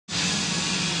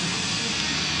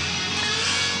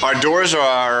Our doors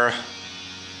are,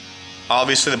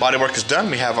 obviously the bodywork is done.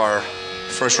 We have our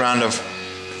first round of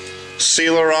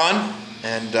sealer on,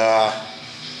 and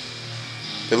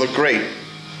they look great.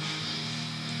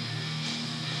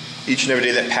 Each and every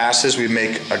day that passes, we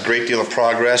make a great deal of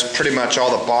progress. Pretty much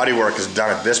all the bodywork is done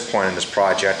at this point in this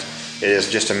project. It is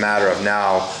just a matter of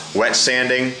now wet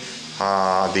sanding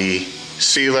the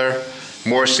sealer,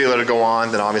 more sealer to go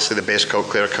on, then obviously the base coat,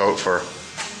 clear coat for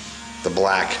the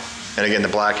black. And again, the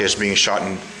black is being shot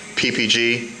in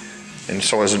PPG, and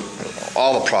so is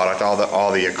all the product, all the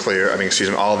clear,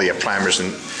 all the primers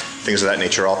and things of that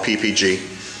nature, all PPG.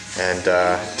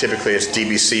 And typically it's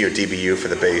DBC or DBU for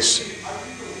the base,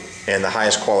 and the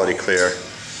highest quality clear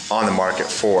on the market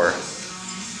for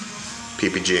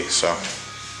PPG. So